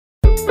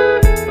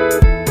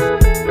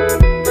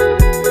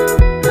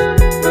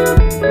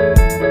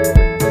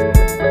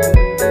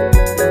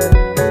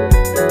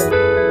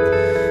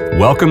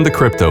Welcome to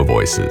Crypto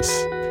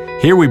Voices.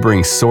 Here we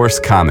bring source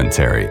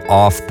commentary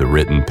off the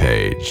written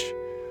page.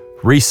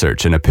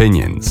 Research and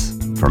opinions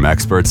from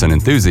experts and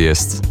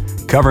enthusiasts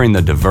covering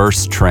the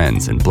diverse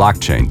trends in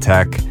blockchain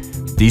tech,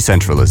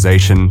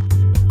 decentralization,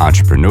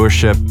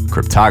 entrepreneurship,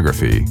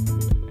 cryptography,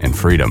 and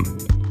freedom.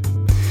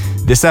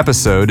 This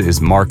episode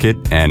is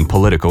market and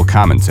political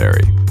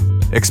commentary,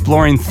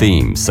 exploring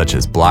themes such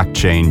as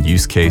blockchain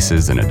use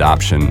cases and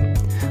adoption,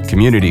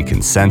 community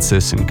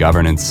consensus and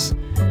governance,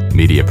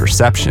 media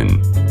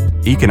perception,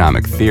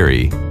 economic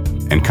theory,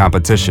 and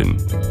competition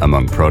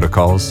among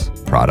protocols,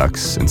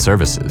 products, and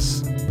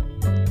services.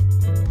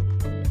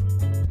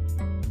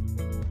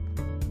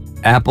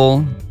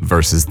 Apple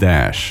versus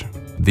Dash: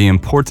 The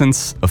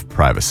Importance of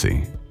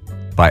Privacy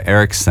by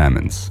Eric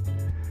Sammons,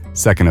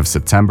 2nd of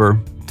September,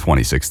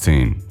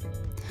 2016.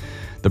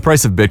 The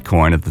price of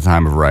Bitcoin at the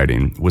time of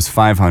writing was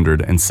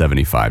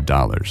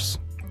 $575.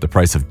 The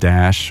price of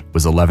Dash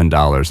was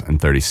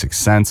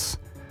 $11.36.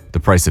 The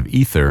price of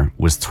Ether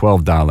was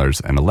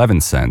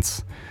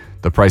 $12.11.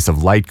 The price of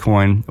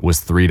Litecoin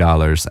was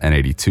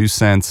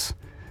 $3.82.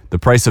 The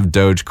price of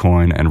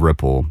Dogecoin and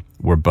Ripple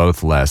were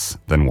both less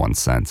than 1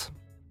 cent.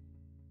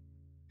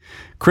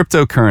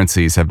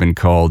 Cryptocurrencies have been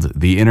called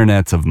the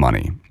Internet of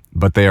Money,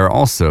 but they are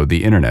also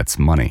the Internet's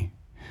money.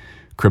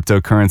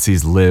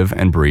 Cryptocurrencies live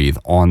and breathe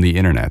on the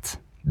Internet.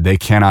 They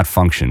cannot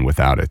function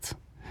without it.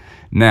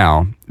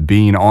 Now,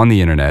 being on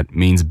the Internet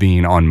means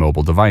being on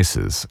mobile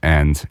devices,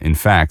 and, in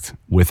fact,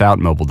 without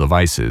mobile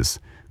devices,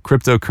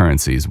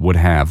 cryptocurrencies would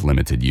have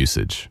limited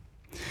usage.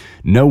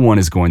 No one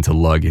is going to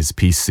lug his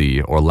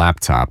PC or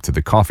laptop to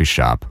the coffee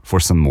shop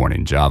for some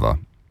morning Java.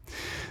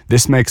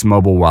 This makes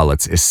mobile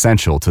wallets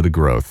essential to the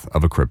growth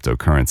of a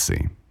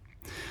cryptocurrency.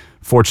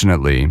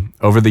 Fortunately,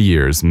 over the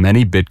years,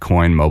 many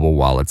Bitcoin mobile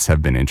wallets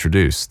have been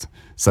introduced,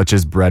 such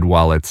as Bread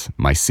Wallet,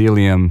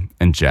 Mycelium,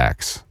 and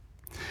Jaxx.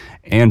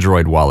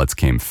 Android wallets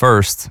came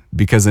first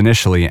because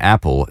initially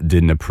Apple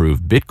didn't approve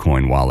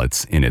Bitcoin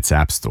wallets in its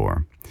App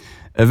Store.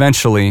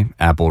 Eventually,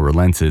 Apple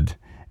relented,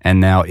 and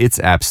now its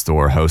App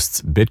Store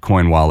hosts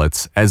Bitcoin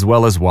wallets as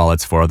well as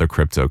wallets for other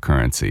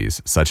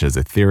cryptocurrencies such as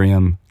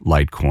Ethereum,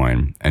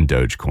 Litecoin, and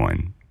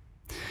Dogecoin.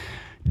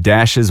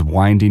 Dash's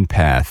winding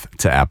path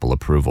to Apple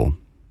approval.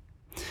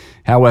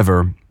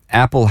 However,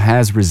 Apple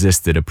has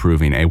resisted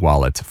approving a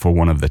wallet for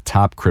one of the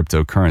top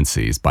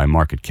cryptocurrencies by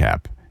market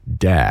cap,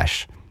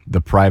 Dash, the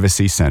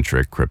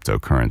privacy-centric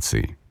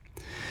cryptocurrency.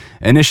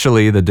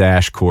 Initially, the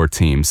Dash core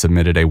team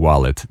submitted a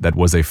wallet that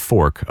was a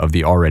fork of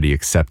the already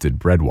accepted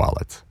Bread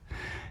Wallet.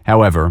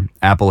 However,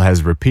 Apple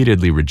has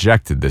repeatedly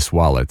rejected this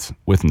wallet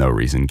with no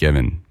reason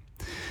given.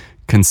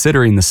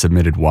 Considering the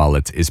submitted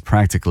wallet is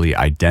practically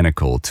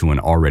identical to an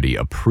already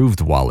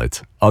approved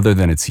wallet other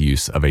than its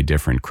use of a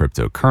different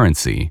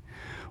cryptocurrency,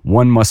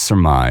 one must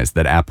surmise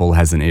that Apple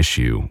has an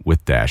issue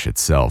with Dash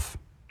itself.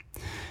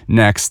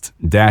 Next,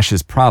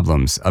 Dash's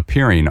problems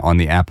appearing on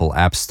the Apple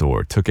App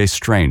Store took a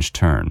strange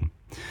turn.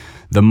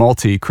 The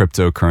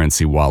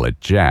multi-cryptocurrency wallet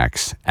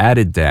Jaxx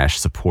added Dash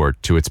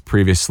support to its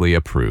previously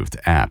approved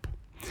app.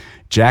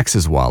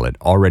 Jaxx's wallet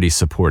already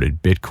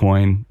supported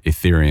Bitcoin,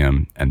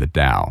 Ethereum, and the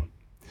DAO.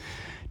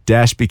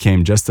 Dash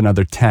became just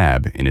another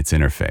tab in its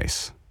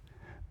interface.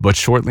 But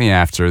shortly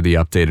after the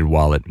updated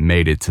wallet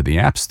made it to the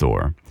App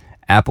Store,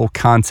 Apple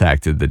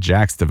contacted the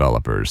Jaxx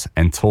developers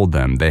and told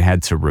them they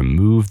had to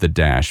remove the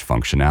Dash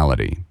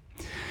functionality.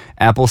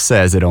 Apple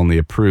says it only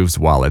approves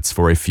wallets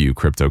for a few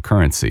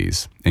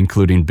cryptocurrencies,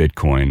 including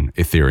Bitcoin,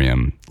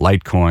 Ethereum,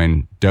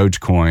 Litecoin,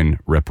 Dogecoin,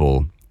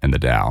 Ripple, and the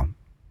DAO.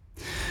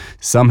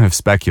 Some have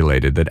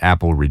speculated that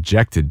Apple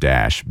rejected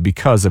Dash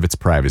because of its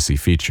privacy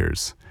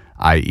features,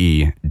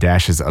 i.e.,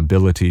 Dash's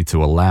ability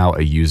to allow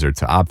a user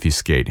to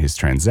obfuscate his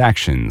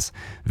transactions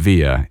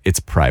via its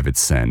private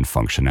send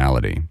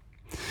functionality.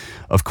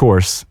 Of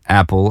course,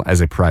 Apple,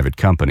 as a private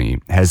company,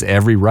 has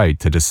every right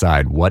to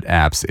decide what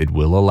apps it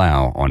will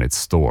allow on its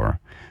store,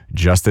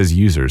 just as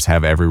users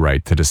have every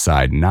right to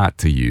decide not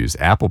to use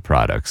Apple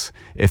products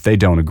if they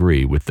don't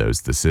agree with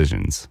those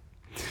decisions.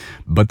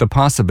 But the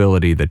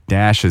possibility that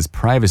Dash's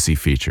privacy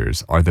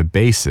features are the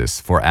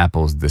basis for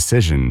Apple's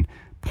decision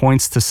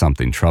points to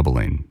something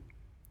troubling: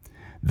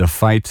 the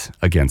fight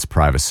against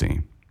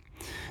privacy.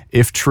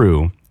 If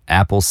true,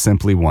 Apple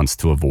simply wants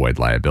to avoid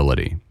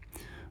liability.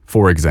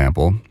 For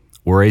example,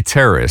 were a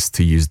terrorist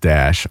to use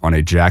Dash on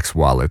a Jaxx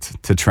wallet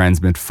to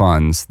transmit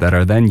funds that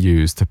are then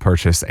used to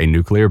purchase a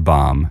nuclear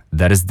bomb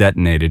that is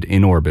detonated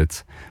in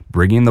orbit,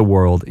 bringing the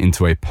world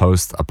into a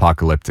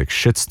post-apocalyptic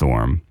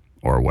shitstorm,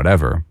 or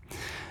whatever,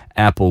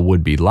 Apple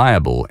would be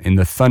liable in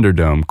the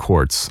Thunderdome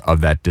courts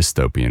of that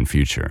dystopian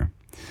future.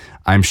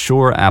 I'm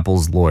sure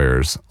Apple's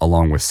lawyers,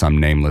 along with some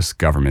nameless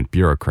government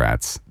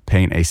bureaucrats,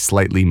 paint a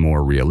slightly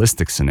more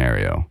realistic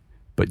scenario,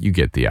 but you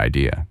get the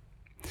idea.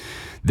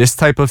 This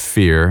type of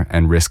fear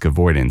and risk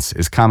avoidance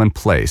is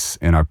commonplace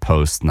in our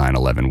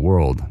post-9/11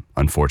 world,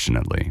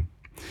 unfortunately.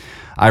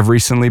 I've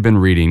recently been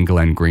reading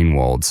Glenn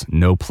Greenwald's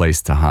No Place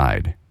to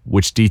Hide,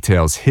 which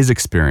details his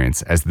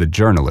experience as the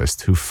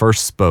journalist who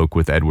first spoke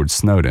with Edward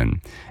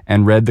Snowden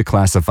and read the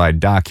classified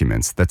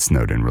documents that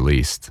Snowden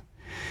released.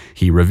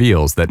 He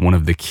reveals that one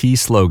of the key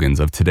slogans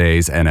of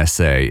today's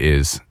NSA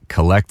is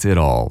 "Collect it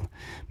all,"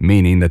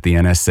 meaning that the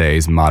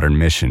NSA's modern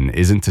mission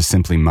isn't to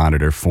simply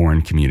monitor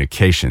foreign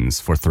communications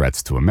for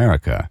threats to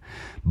America,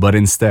 but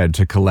instead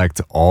to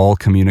collect all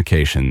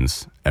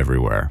communications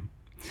everywhere.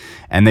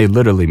 And they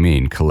literally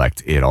mean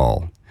collect it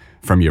all,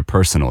 from your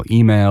personal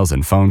emails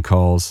and phone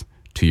calls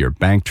to your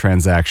bank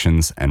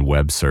transactions and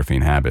web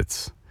surfing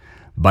habits.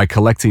 By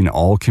collecting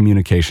all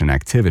communication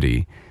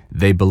activity,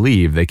 they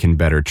believe they can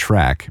better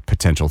track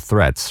potential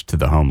threats to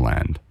the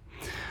homeland.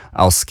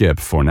 I'll skip,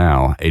 for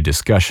now, a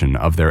discussion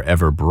of their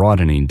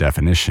ever-broadening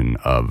definition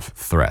of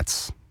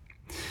threats.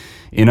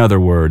 In other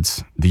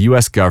words, the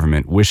U.S.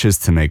 government wishes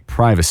to make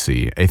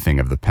privacy a thing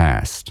of the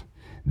past.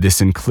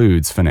 This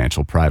includes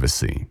financial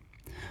privacy.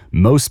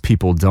 Most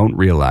people don't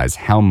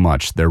realize how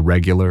much their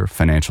regular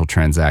financial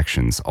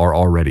transactions are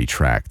already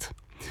tracked.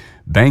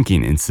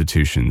 Banking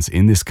institutions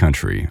in this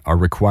country are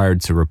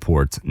required to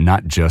report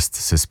not just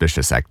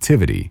suspicious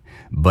activity,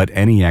 but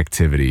any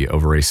activity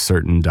over a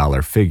certain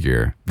dollar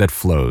figure that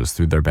flows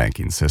through their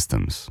banking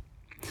systems.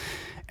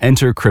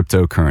 Enter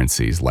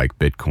cryptocurrencies like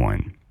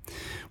Bitcoin.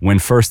 When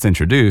first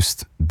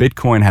introduced,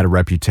 Bitcoin had a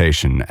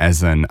reputation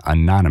as an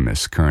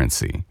anonymous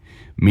currency,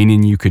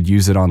 meaning you could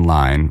use it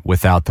online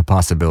without the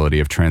possibility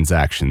of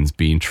transactions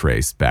being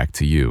traced back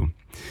to you.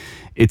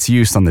 Its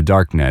use on the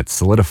darknet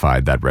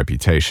solidified that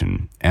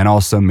reputation and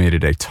also made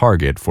it a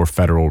target for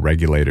federal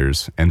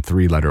regulators and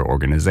three-letter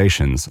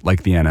organizations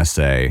like the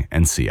NSA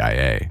and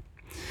CIA.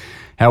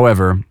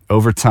 However,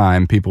 over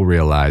time, people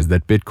realized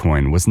that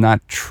Bitcoin was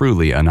not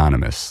truly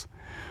anonymous.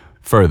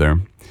 Further,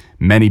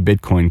 many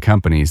Bitcoin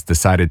companies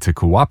decided to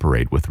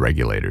cooperate with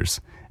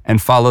regulators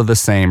and follow the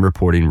same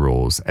reporting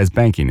rules as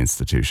banking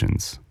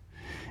institutions.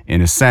 In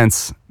a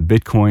sense,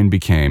 Bitcoin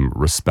became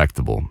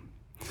respectable.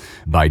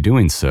 By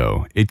doing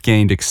so, it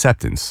gained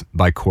acceptance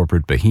by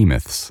corporate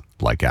behemoths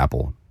like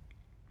Apple.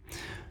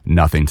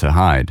 Nothing to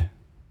hide.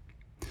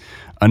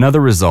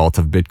 Another result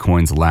of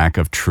Bitcoin's lack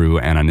of true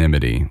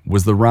anonymity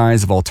was the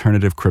rise of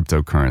alternative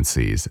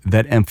cryptocurrencies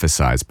that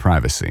emphasize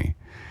privacy.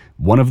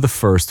 One of the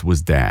first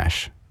was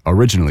Dash,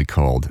 originally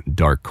called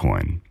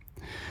Darkcoin.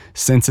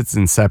 Since its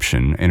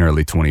inception in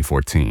early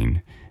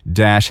 2014,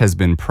 Dash has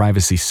been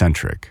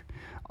privacy-centric,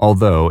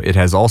 although it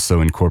has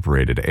also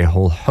incorporated a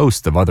whole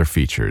host of other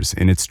features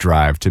in its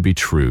drive to be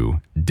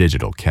true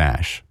digital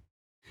cash.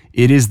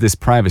 It is this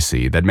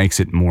privacy that makes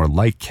it more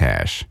like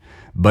cash,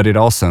 but it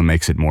also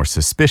makes it more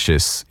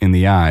suspicious in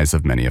the eyes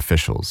of many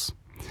officials.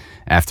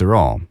 After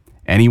all,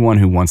 anyone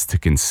who wants to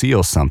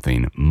conceal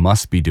something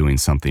must be doing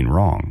something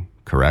wrong,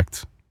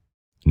 correct?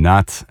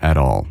 Not at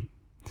all.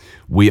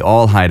 We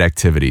all hide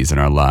activities in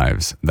our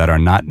lives that are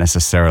not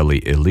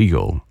necessarily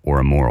illegal or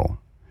immoral.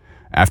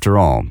 After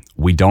all,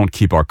 we don't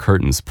keep our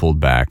curtains pulled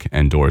back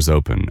and doors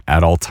open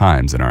at all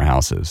times in our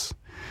houses.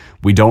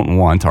 We don't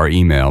want our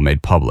email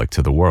made public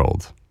to the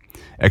world.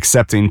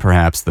 Excepting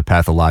perhaps the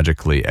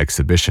pathologically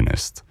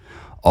exhibitionist,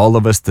 all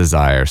of us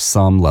desire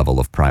some level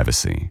of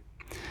privacy.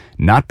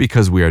 Not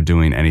because we are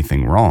doing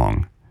anything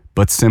wrong,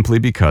 but simply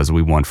because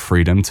we want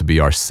freedom to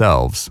be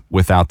ourselves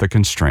without the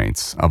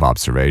constraints of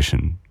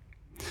observation.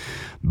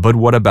 But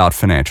what about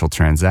financial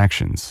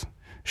transactions?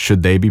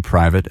 Should they be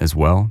private as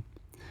well?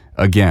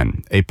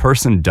 Again, a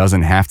person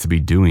doesn't have to be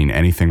doing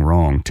anything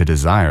wrong to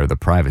desire the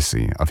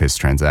privacy of his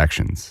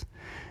transactions.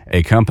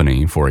 A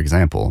company, for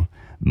example,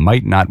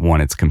 might not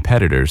want its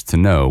competitors to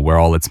know where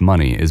all its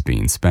money is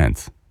being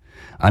spent.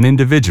 An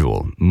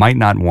individual might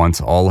not want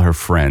all her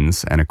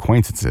friends and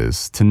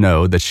acquaintances to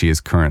know that she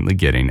is currently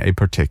getting a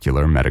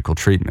particular medical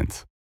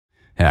treatment.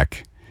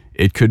 Heck,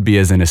 it could be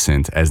as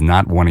innocent as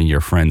not wanting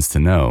your friends to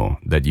know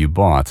that you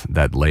bought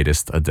that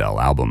latest Adele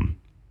album.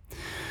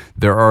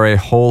 There are a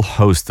whole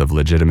host of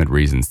legitimate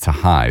reasons to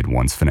hide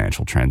one's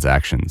financial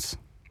transactions.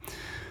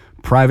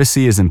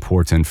 Privacy is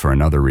important for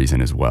another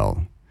reason as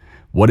well.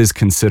 What is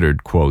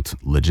considered, quote,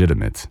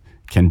 legitimate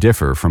can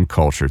differ from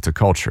culture to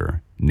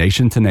culture,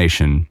 nation to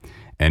nation,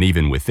 and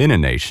even within a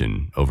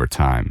nation over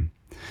time.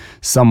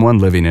 Someone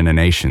living in a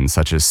nation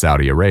such as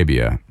Saudi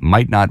Arabia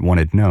might not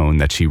want it known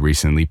that she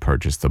recently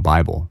purchased a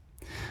Bible.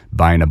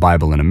 Buying a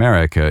Bible in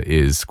America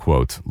is,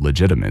 quote,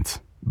 legitimate,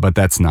 but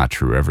that's not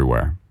true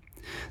everywhere.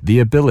 The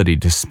ability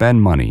to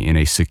spend money in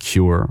a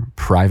secure,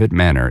 private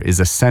manner is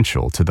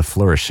essential to the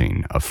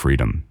flourishing of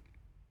freedom.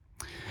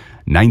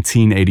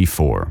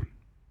 1984.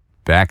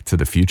 Back to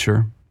the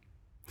Future?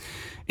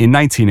 In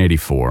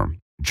 1984,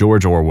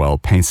 George Orwell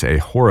paints a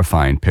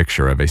horrifying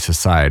picture of a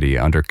society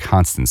under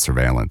constant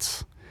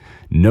surveillance.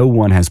 No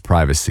one has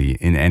privacy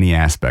in any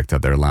aspect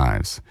of their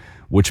lives,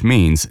 which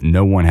means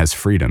no one has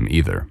freedom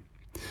either.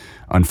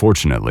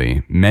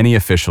 Unfortunately, many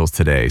officials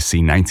today see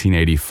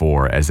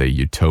 1984 as a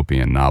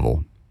utopian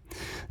novel.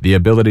 The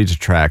ability to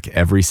track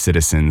every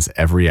citizen's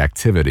every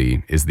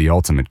activity is the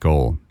ultimate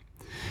goal.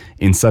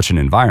 In such an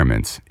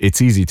environment,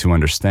 it's easy to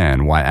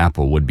understand why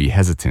Apple would be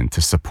hesitant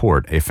to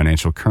support a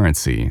financial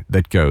currency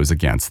that goes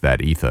against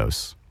that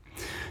ethos.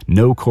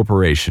 No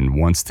corporation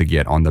wants to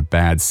get on the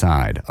bad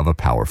side of a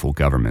powerful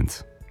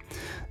government.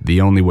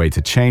 The only way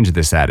to change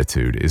this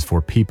attitude is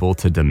for people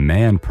to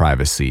demand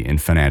privacy in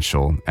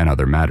financial and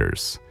other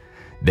matters.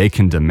 They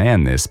can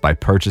demand this by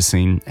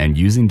purchasing and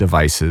using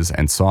devices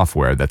and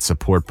software that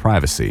support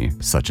privacy,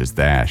 such as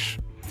Dash.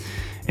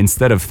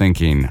 Instead of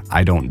thinking,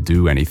 I don't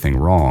do anything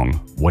wrong,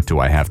 what do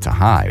I have to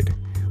hide?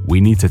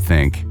 We need to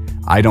think,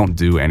 I don't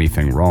do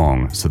anything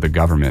wrong, so the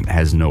government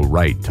has no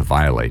right to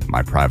violate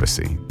my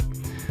privacy.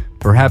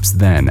 Perhaps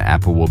then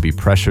Apple will be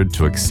pressured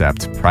to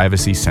accept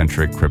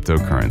privacy-centric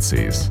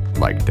cryptocurrencies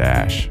like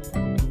Dash.